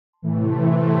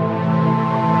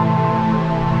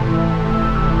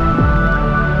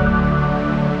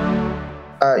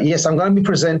Yes, I'm going to be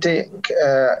presenting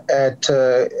at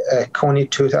CONy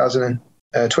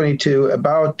 2022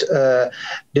 about the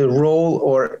role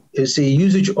or is the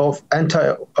usage of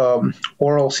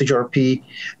anti-oral CGRP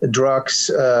drugs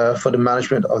for the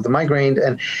management of the migraine.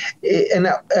 And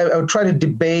I'll try to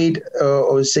debate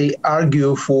or say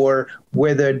argue for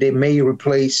whether they may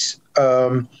replace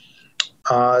the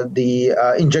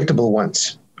injectable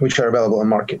ones, which are available on the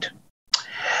market.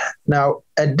 Now,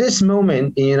 at this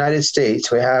moment in the United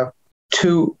States, we have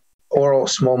 2 oral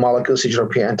small molecule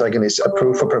CGRP antagonists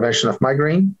approved for prevention of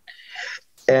migraine.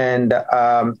 And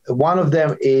one of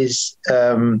them is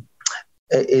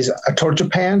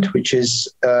Atogepant, which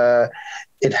is,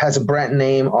 it has a brand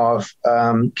name of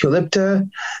Qulipta,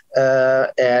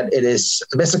 and it is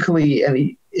basically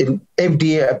an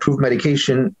FDA-approved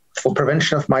medication for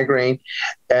prevention of migraine.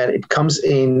 And it comes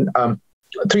in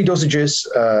 3 dosages,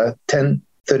 10,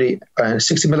 30 and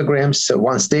 60 milligrams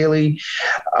once daily,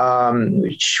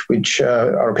 which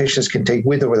our patients can take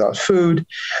with or without food.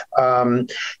 On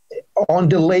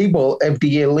the label,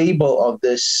 FDA label of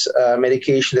this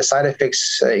medication, the side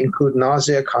effects include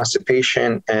nausea,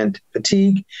 constipation, and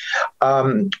fatigue.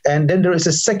 And then there is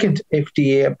a second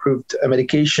FDA-approved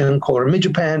medication called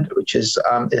Rimegepant, which is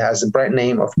it has a brand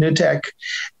name of Nurtec,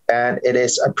 and it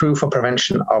is approved for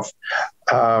prevention of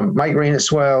migraine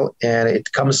as well. And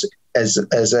it comes as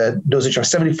a dosage of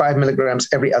 75 milligrams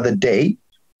every other day.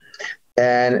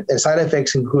 And the side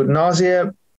effects include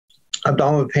nausea,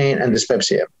 abdominal pain, and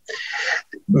dyspepsia,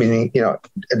 meaning,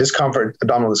 discomfort,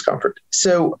 abdominal discomfort.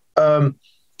 So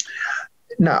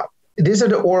now, these are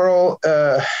the oral,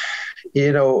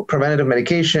 preventative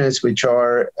medications, which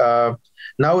are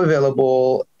now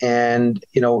available. And,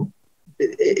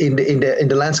 in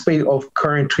the landscape of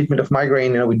current treatment of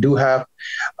migraine, we do have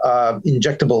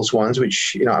injectables ones,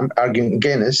 which I'm arguing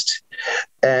against.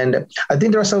 And I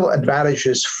think there are several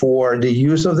advantages for the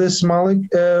use of this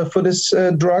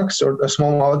drugs or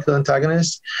small molecule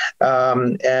antagonists.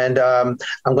 And I'm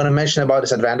going to mention about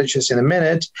disadvantages in a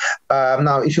minute.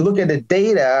 Now, if you look at the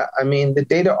data, the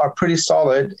data are pretty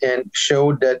solid and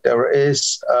show that there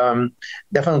is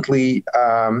definitely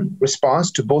response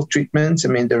to both treatments.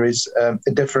 There is a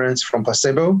difference from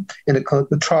placebo in the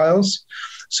clinical trials.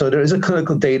 So there is a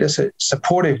clinical data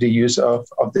supporting the use of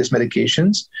these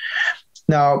medications.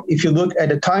 Now, if you look at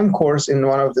the time course in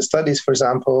one of the studies, for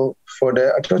example, for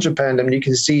the Atogepant, you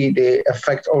can see the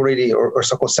effect already, or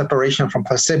so-called separation from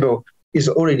placebo, is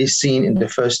already seen in the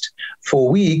first 4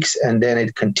 weeks, and then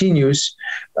it continues,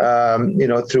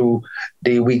 through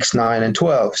the weeks 9 and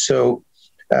 12. So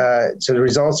the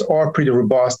results are pretty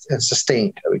robust and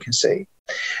sustained, we can say.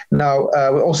 Now,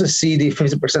 we also see the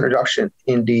 50% reduction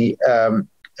in the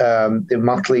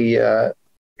monthly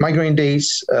migraine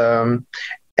days,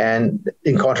 and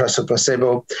in contrast to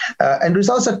placebo. And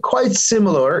results are quite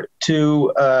similar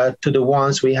to the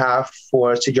ones we have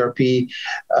for CGRP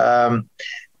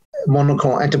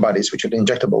monoclonal antibodies, which are the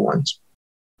injectable ones.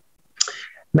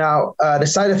 Now, the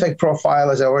side effect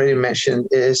profile, as I already mentioned,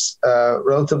 is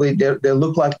relatively, they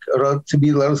look like to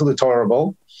be relatively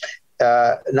tolerable.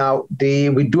 Now,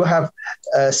 we do have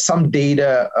some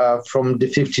data from the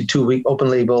 52-week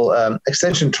open-label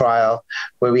extension trial,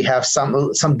 where we have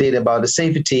some data about the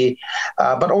safety,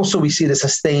 but also we see the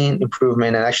sustained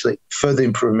improvement and actually further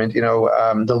improvement,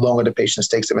 the longer the patient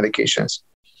takes the medications.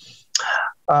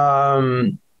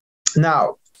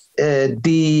 Now,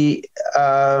 the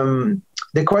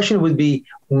question would be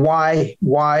why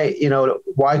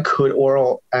could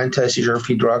oral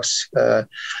anti-CGRP drugs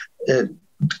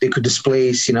they could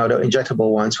displace, the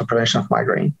injectable ones for prevention of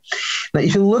migraine. Now,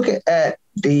 if you look at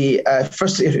the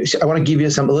first, I want to give you a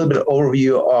little bit of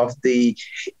overview of the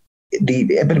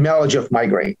epidemiology of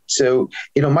migraine. So,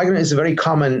 migraine is very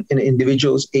common in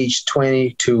individuals aged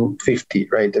 20 to 50,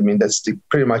 right? That's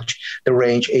pretty much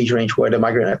the age range where the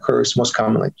migraine occurs most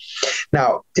commonly.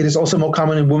 Now, it is also more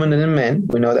common in women than in men.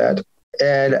 We know that,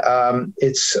 and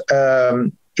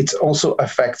it also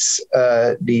affects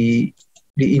the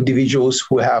individuals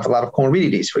who have a lot of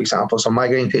comorbidities, for example. So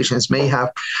migraine patients may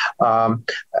have a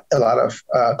lot of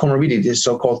comorbidities,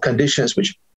 so-called conditions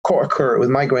which co-occur with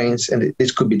migraines, and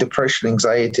this could be depression,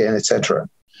 anxiety, and etc.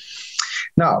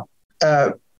 Now,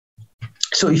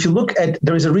 so if you look at,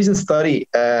 there is a recent study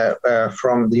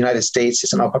from the United States,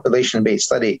 it's a population-based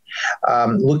study,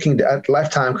 looking at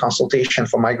lifetime consultation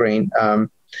for migraine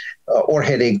or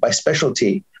headache by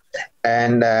specialty,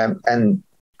 and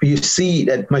you see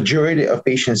that majority of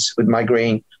patients with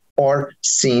migraine are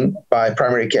seen by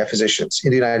primary care physicians in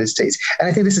the United States. And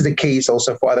I think this is the case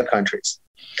also for other countries,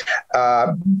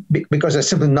 because there's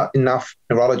simply not enough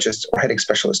neurologists or headache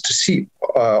specialists to see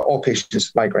all patients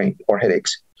with migraine or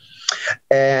headaches.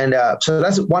 And so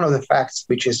that's one of the facts,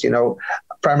 which is,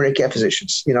 primary care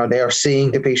physicians, they are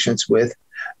seeing the patients with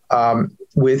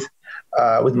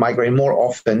migraine more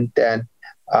often than,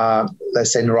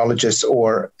 let's say, neurologists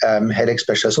or headache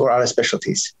specialists or other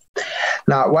specialties.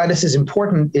 Now, why this is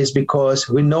important is because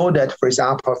we know that, for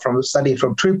example, from a study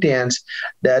from triptans,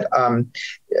 that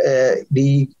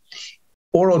the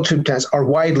oral triptans are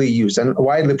widely used and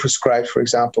widely prescribed, for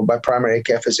example, by primary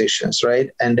care physicians, right?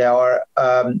 And there are,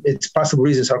 it's possible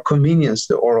reasons are convenience,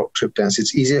 the oral triptans.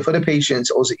 It's easier for the patients,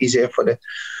 also easier for the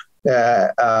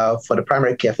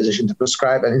primary care physician to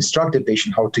prescribe and instruct the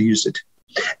patient how to use it.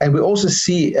 And we also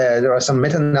see there are some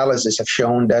meta-analyses have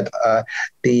shown that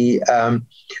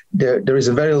there is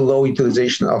a very low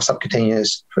utilization of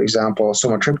subcutaneous, for example,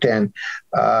 somatriptan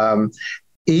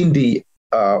in the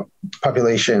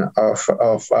population of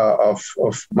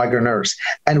migraineurs.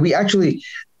 And we actually,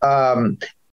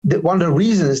 one of the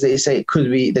reasons they say could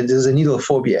be that there's a needle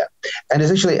phobia. And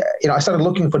essentially, I started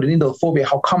looking for the needle phobia,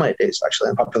 how common it is actually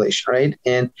in the population, right?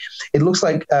 And it looks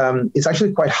like it's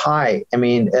actually quite high. I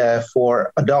mean,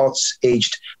 for adults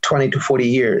aged 20 to 40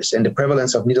 years, and the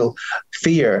prevalence of needle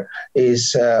fear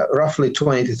is roughly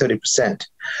 20 to 30%.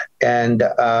 And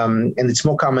it's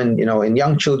more common, in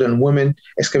young children, women,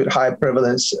 exhibit high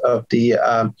prevalence of the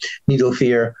needle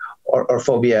fear or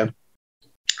phobia.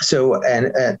 So,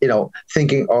 and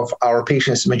thinking of our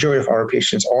patients, the majority of our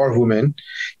patients are women,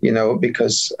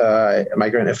 because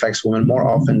migraine affects women more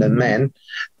often than men,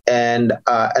 and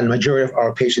majority of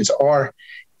our patients are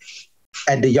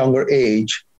at the younger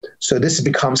age. So this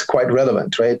becomes quite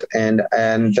relevant, right? And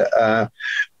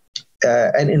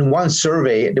in one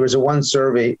survey, there was one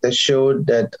survey that showed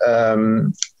that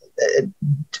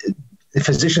the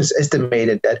physicians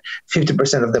estimated that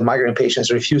 50% of the migraine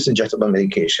patients refused injectable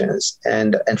medications,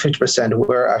 and 50%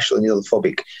 were actually needle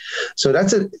phobic. So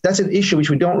that's an issue which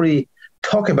we don't really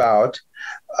talk about.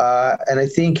 And I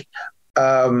think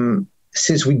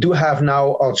since we do have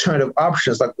now alternative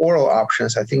options like oral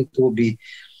options, I think it will be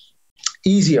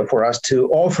easier for us to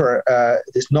offer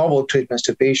these novel treatments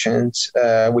to patients,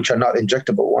 which are not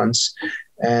injectable ones,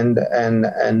 and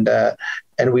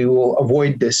we will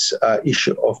avoid this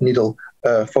issue of needle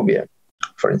phobia,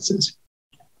 for instance.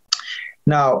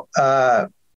 Now,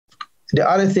 the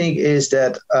other thing is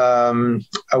that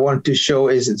I want to show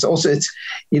is it's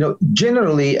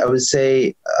generally I would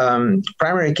say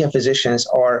primary care physicians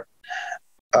are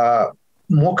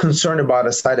more concerned about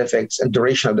the side effects and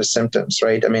duration of the symptoms,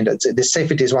 right? I mean, the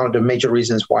safety is one of the major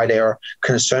reasons why they are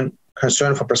concerned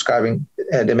for prescribing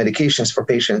the medications for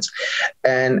patients.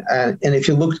 And if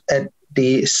you look at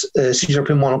the CGRP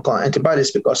monoclonal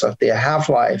antibodies, because of their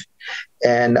half-life,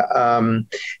 and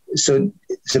so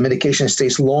the medication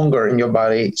stays longer in your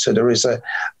body, so there is a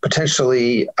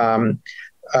potentially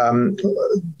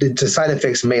the side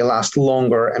effects may last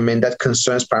longer. I mean, that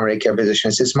concerns primary care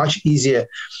physicians. It's much easier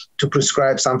to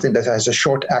prescribe something that has a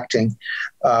short acting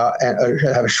and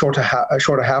have a shorter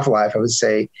half-life, I would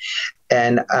say.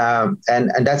 And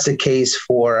that's the case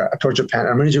for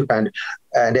Atogepant and Rimegepant,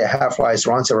 and their half-life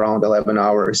runs around 11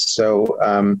 hours. So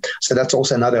that's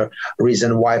also another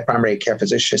reason why primary care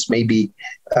physicians may be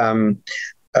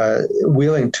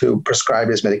willing to prescribe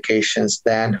these medications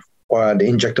than the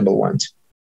injectable ones.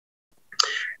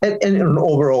 And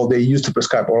overall, they used to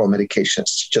prescribe oral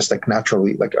medications, just like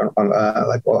naturally, like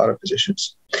all other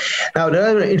physicians. Now, the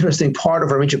other interesting part of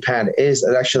Rimegepant is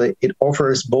that actually it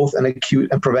offers both an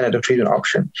acute and preventative treatment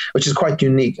option, which is quite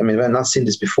unique. I mean, we have not seen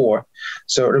this before.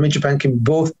 So Rimegepant can be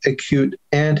both acute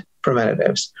and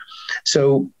preventatives.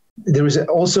 So there is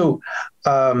also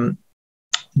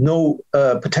no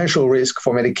potential risk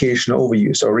for medication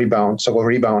overuse or rebound, so-called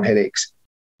rebound headaches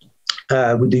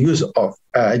with the use of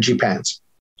Gepants.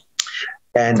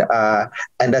 And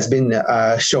that's been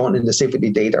shown in the safety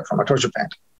data from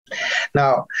Atogepant.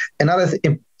 Now, another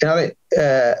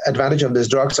advantage of these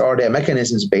drugs are their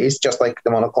mechanisms-based, just like the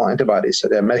monoclonal antibodies. So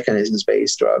they're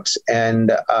mechanisms-based drugs,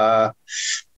 and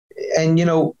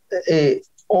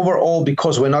overall,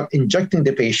 because we're not injecting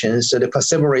the patients, so the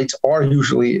placebo rates are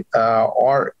usually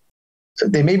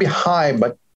they may be high,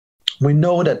 but we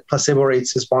know that placebo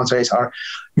rates, response rates are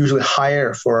usually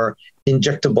higher for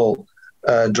injectable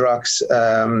drugs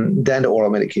than the oral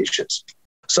medications.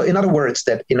 So in other words,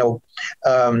 that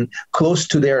close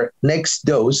to their next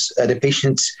dose, the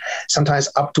patients sometimes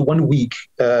up to 1 week,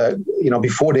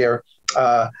 before their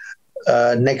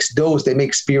next dose, they may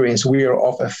experience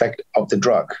wear-off effect of the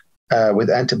drug with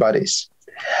antibodies.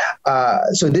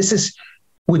 So this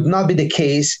would not be the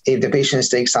case if the patients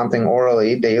take something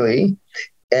orally daily,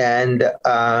 and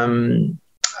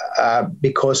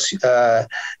because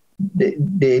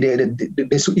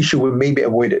this issue may be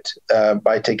avoided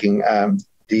by taking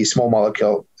the small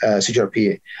molecule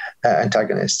CGRP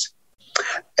antagonists.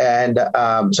 And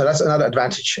so that's another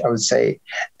advantage, I would say.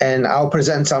 And I'll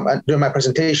present some, during my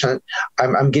presentation,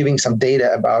 I'm giving some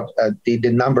data about the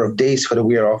number of days for the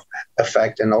wear-off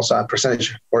effect and also a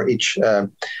percentage for each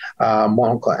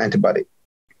monoclonal antibody.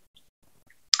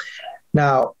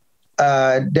 Now,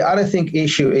 the other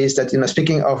issue is that,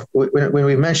 speaking of, when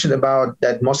we mentioned about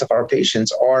that most of our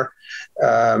patients are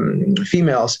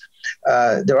females,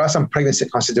 there are some pregnancy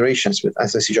considerations with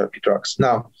anti-CGRP drugs.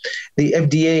 Now, the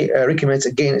FDA recommends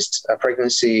against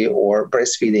pregnancy or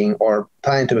breastfeeding or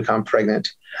planning to become pregnant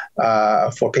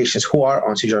for patients who are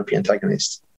on CGRP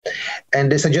antagonists.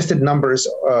 And the suggested numbers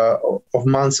of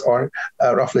months are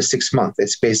roughly 6 months.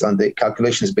 It's based on the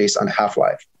calculations based on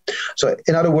half-life. So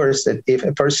in other words, that if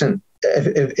a person,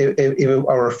 if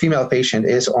our female patient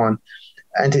is on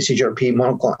anti-CGRP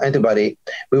monoclonal antibody,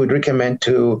 we would recommend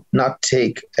to not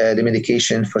take the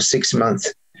medication for 6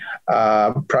 months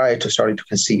prior to starting to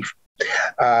conceive,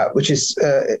 which is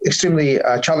extremely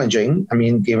challenging. I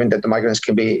mean, given that the migraines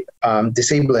can be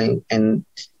disabling and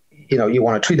you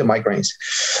want to treat the migraines.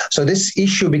 So this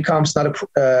issue becomes not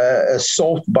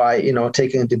solved by,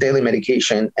 taking the daily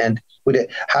medication. And with a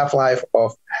half-life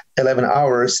of 11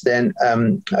 hours, then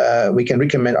we can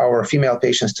recommend our female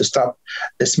patients to stop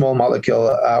the small molecule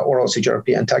oral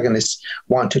CGRP antagonists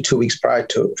 1 to 2 weeks prior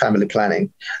to family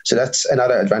planning. So that's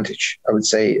another advantage, I would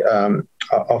say,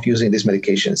 of using these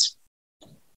medications.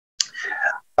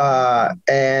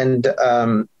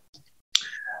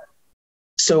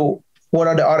 So what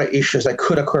are the other issues that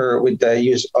could occur with the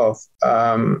use of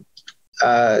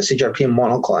CGRP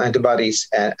monoclonal antibodies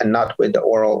and not with the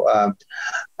oral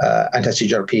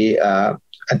anti-CGRP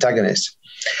antagonists?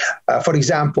 For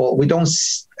example, we don't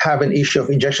have an issue of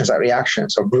injection site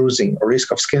reactions or bruising or risk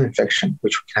of skin infection,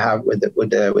 which we can have with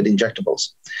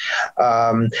injectables.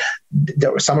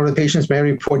 Some of the patients may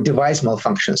report device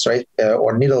malfunctions, right,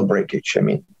 or needle breakage. I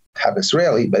mean, happens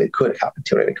rarely, but it could happen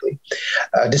theoretically.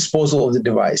 Disposal of the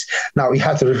device. Now we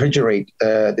have to refrigerate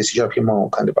the CGRP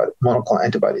monoclonal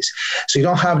antibodies, so you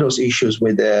don't have those issues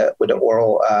with the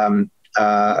oral,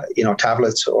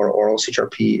 tablets or oral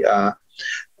CGRP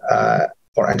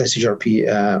or anti-CGRP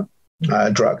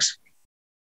drugs.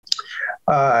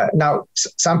 Now,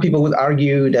 some people would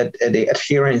argue that the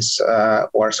adherence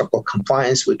or so-called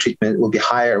compliance with treatment will be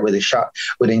higher with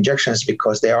injections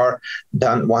because they are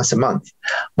done once a month.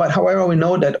 But however, we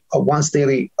know that once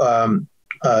daily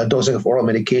dosing of oral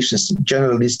medications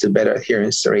generally leads to better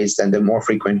adherence rates than the more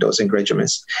frequent dosing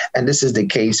regimens. And this is the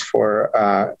case for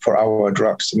our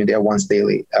drugs. I mean, they are once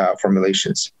daily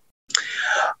formulations.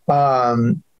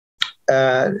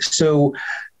 So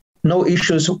no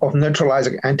issues of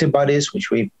neutralizing antibodies, which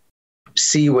we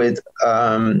see with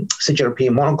CGRP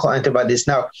monoclonal antibodies.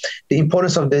 Now, the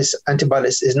importance of these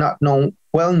antibodies is not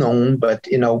well known, but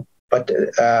we don't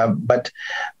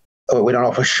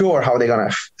know for sure how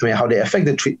how they affect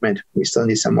the treatment. We still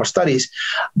need some more studies,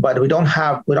 but we don't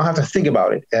have to think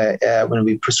about it when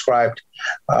we prescribed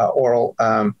oral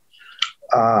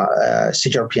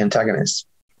CGRP antagonists.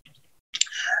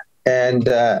 And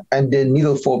the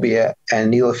needle phobia and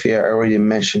needle fear I already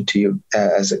mentioned to you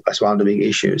as one of the big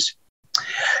issues.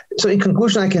 So in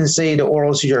conclusion, I can say the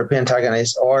oral CGRP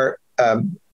antagonists are,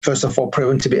 first of all,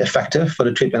 proven to be effective for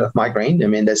the treatment of migraine. I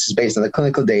mean, this is based on the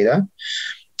clinical data.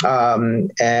 The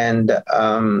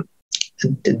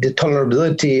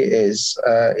tolerability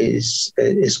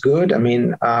is good. I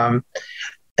mean,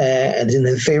 and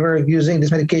in favor of using these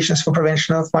medications for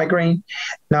prevention of migraine.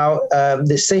 Now,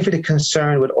 the safety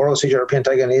concern with oral CGRP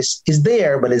antagonists is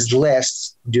there, but is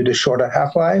less due to shorter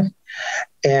half-life.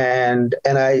 And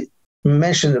I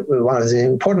mentioned one of the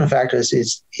important factors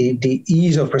is the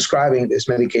ease of prescribing these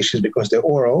medications because they're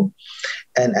oral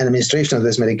and administration of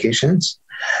these medications.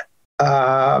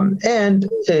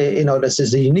 This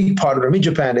is the unique part of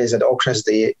Rimegepant is that it opens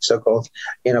the so-called,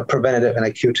 preventive and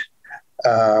acute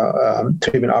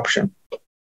treatment option.